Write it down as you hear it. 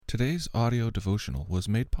Today's audio devotional was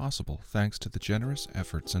made possible thanks to the generous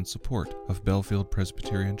efforts and support of Bellefield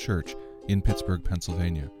Presbyterian Church in Pittsburgh,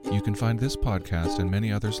 Pennsylvania. You can find this podcast and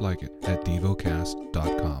many others like it at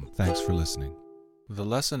Devocast.com. Thanks for listening. The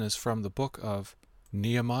lesson is from the book of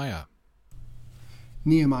Nehemiah.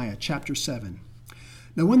 Nehemiah chapter 7.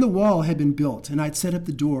 Now when the wall had been built, and I'd set up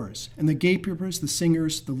the doors, and the gatekeepers, the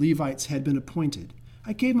singers, the Levites had been appointed,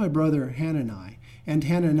 I gave my brother Hanani and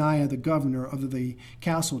Hananiah the governor of the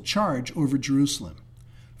castle charge over Jerusalem.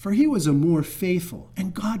 For he was a more faithful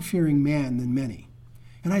and God-fearing man than many.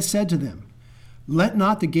 And I said to them, Let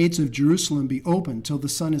not the gates of Jerusalem be opened till the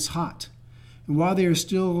sun is hot. And while they are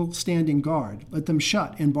still standing guard, let them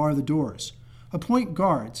shut and bar the doors. Appoint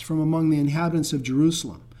guards from among the inhabitants of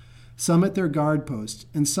Jerusalem, some at their guard posts,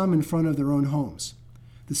 and some in front of their own homes.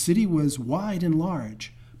 The city was wide and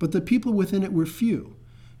large, but the people within it were few,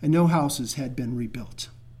 and no houses had been rebuilt.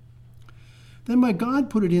 Then my God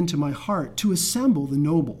put it into my heart to assemble the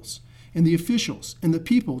nobles, and the officials, and the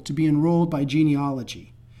people to be enrolled by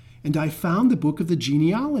genealogy. And I found the book of the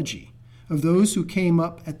genealogy of those who came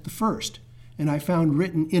up at the first, and I found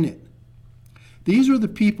written in it, These are the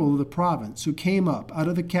people of the province who came up out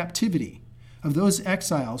of the captivity of those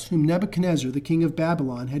exiles whom Nebuchadnezzar the king of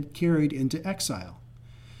Babylon had carried into exile.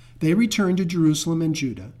 They returned to Jerusalem and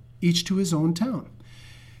Judah, each to his own town.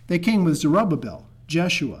 They came with Zerubbabel,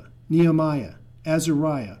 Jeshua, Nehemiah,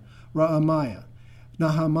 Azariah, Raamiah,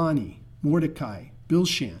 Nahamani, Mordecai,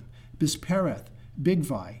 Bilshan, Bispereth,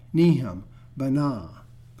 Bigvai, Nehum, Banah.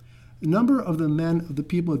 The number of the men of the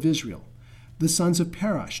people of Israel, the sons of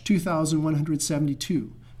Parash,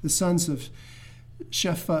 2,172. The sons of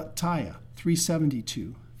Shephatiah,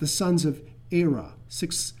 372. The sons of Era,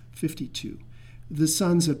 652. The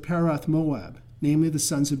sons of Parath Moab, namely the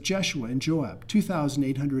sons of Jeshua and Joab,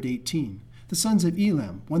 2,818. The sons of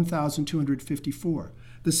Elam, 1,254.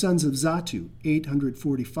 The sons of Zatu,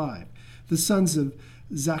 845. The sons of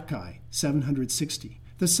Zakkai, 760.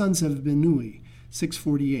 The sons of Benui,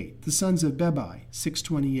 648. The sons of Bebai,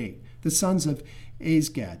 628. The sons of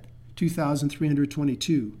Azgad,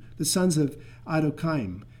 2,322. The sons of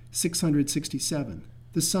Adokaim, 667.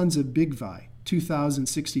 The sons of Bigvai,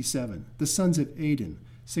 2,067. The sons of Adin,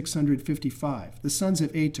 655. The sons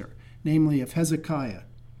of Ater, namely of Hezekiah,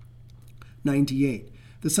 98.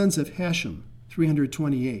 The sons of Hashem,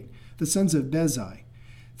 328. The sons of Bezai,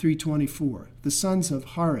 324. The sons of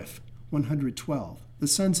Hariph, 112. The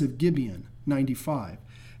sons of Gibeon, 95.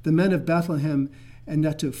 The men of Bethlehem and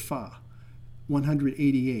Netophah,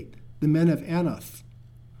 188. The men of Anath,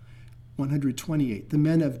 128. The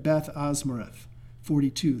men of Beth Asmarath,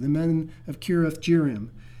 42. The men of Kiriath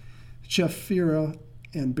Jearim, Shephirah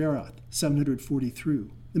and Berath,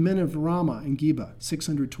 743. The men of Ramah and Geba,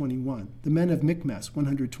 621. The men of Michmas,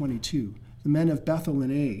 122. The men of Bethel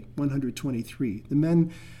and Ai, 123. The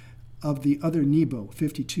men of the other Nebo,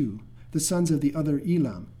 52. The sons of the other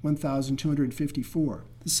Elam, 1,254.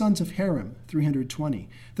 The sons of Haram, 320.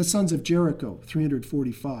 The sons of Jericho,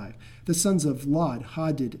 345. The sons of Lod,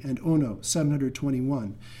 Hadid, and Ono,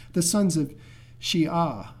 721. The sons of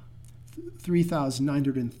Sheah,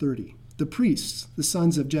 3,930. The priests, the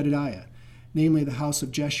sons of Jedediah, namely the house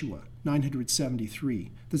of Jeshua,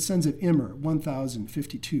 973. The sons of Immer,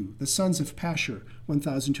 1,052. The sons of Pashur,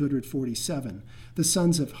 1,247. The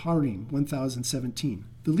sons of Harim, 1,017.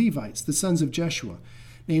 The Levites, the sons of Jeshua,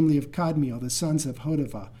 namely of Kadmiel, the sons of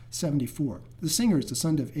Hodavah, 74. The singers, the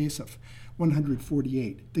sons of Asaph,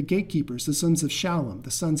 148. The gatekeepers, the sons of Shallum,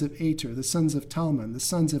 the sons of Ater, the sons of Talmon, the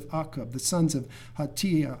sons of Akab, the sons of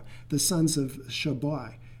Hatiah, the sons of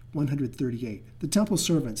Shabai, 138. The temple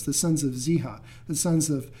servants, the sons of Ziha, the sons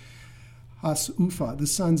of Hasufa, the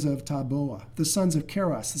sons of Taboa, the sons of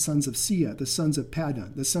Keras, the sons of Sia, the sons of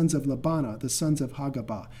Padan, the sons of Labana, the sons of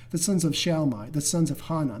Hagabah, the sons of Shalmai, the sons of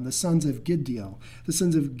Hanan, the sons of Giddiel, the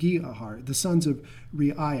sons of Geahar, the sons of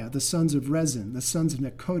Reiah, the sons of Rezin, the sons of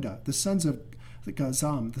Nekoda, the sons of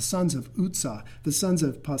Gazam, the sons of Utzah, the sons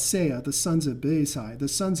of Paseah, the sons of Beesai, the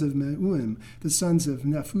sons of Meuim, the sons of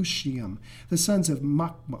Nephushiam, the sons of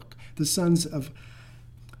Makmuk, the sons of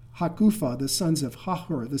Hakupha, the sons of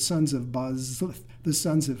Hahor, the sons of Bazlith, the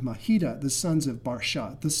sons of Mahida, the sons of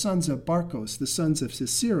Barsha, the sons of Barkos, the sons of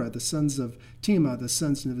Sisera, the sons of Tema, the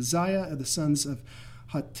sons of Uzziah, and the sons of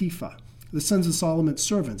Hatifa, the sons of Solomon's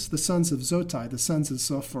servants, the sons of Zotai, the sons of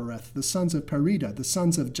Sophareth, the sons of Perida, the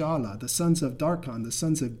sons of Jala, the sons of Darkon, the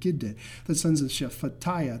sons of Gidded, the sons of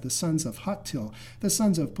Shephatiah, the sons of Hattil, the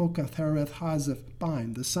sons of Pokathereth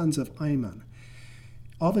Hazephaim, the sons of Iman.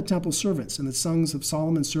 All the temple servants and the sons of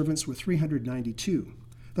Solomon's servants were 392.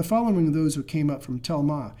 The following of those who came up from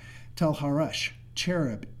Telmah, Telharesh,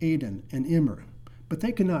 Cherub, Aden, and Immer, but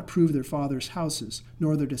they could not prove their fathers' houses,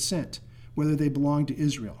 nor their descent, whether they belonged to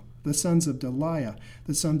Israel. The sons of Delaiah,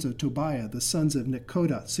 the sons of Tobiah, the sons of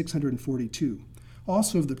Nekoda, 642.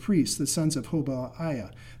 Also of the priests, the sons of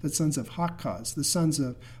Hobaiah, the sons of Hakaz, the sons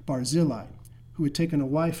of Barzillai, who had taken a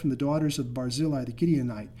wife from the daughters of Barzillai the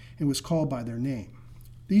Gideonite, and was called by their name.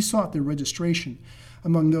 These sought their registration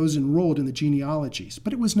among those enrolled in the genealogies,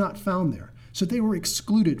 but it was not found there, so they were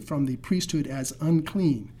excluded from the priesthood as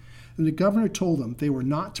unclean. And the governor told them they were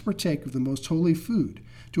not to partake of the most holy food,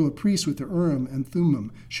 till a priest with the Urim and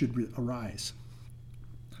Thummim should arise.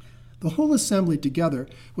 The whole assembly together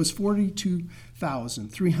was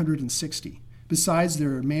 42,360, besides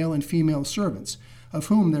their male and female servants, of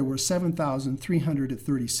whom there were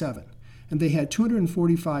 7,337. And they had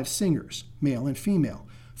 245 singers, male and female.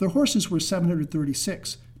 Their horses were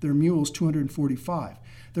 736, their mules 245,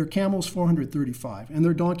 their camels 435, and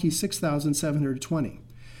their donkeys 6,720.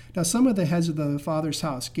 Now some of the heads of the father's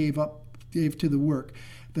house gave to the work.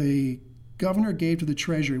 The governor gave to the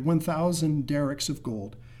treasury 1,000 derricks of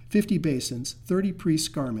gold, 50 basins, 30 priests'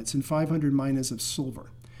 garments, and 500 minas of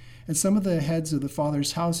silver. And some of the heads of the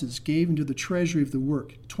father's houses gave into the treasury of the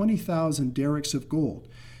work 20,000 derricks of gold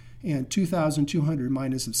and 2,200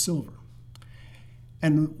 minas of silver.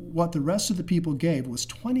 And what the rest of the people gave was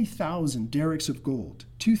 20,000 derricks of gold,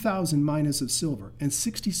 2,000 minas of silver, and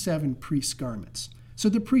 67 priests' garments. So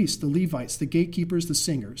the priests, the Levites, the gatekeepers, the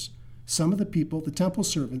singers, some of the people, the temple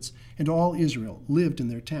servants, and all Israel lived in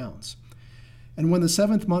their towns. And when the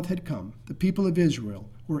 7th month had come, the people of Israel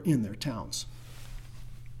were in their towns.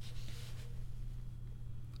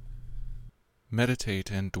 Meditate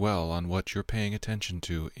and dwell on what you're paying attention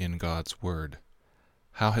to in God's Word.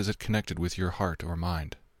 How has it connected with your heart or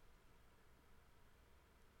mind?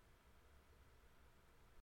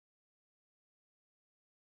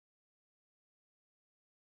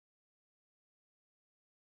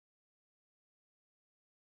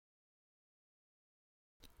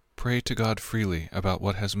 Pray to God freely about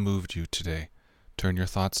what has moved you today. Turn your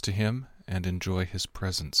thoughts to Him and enjoy His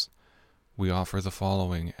presence. We offer the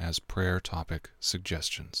following as prayer topic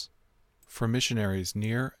suggestions. For missionaries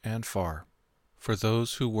near and far. For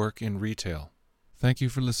those who work in retail. Thank you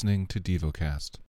for listening to Devocast.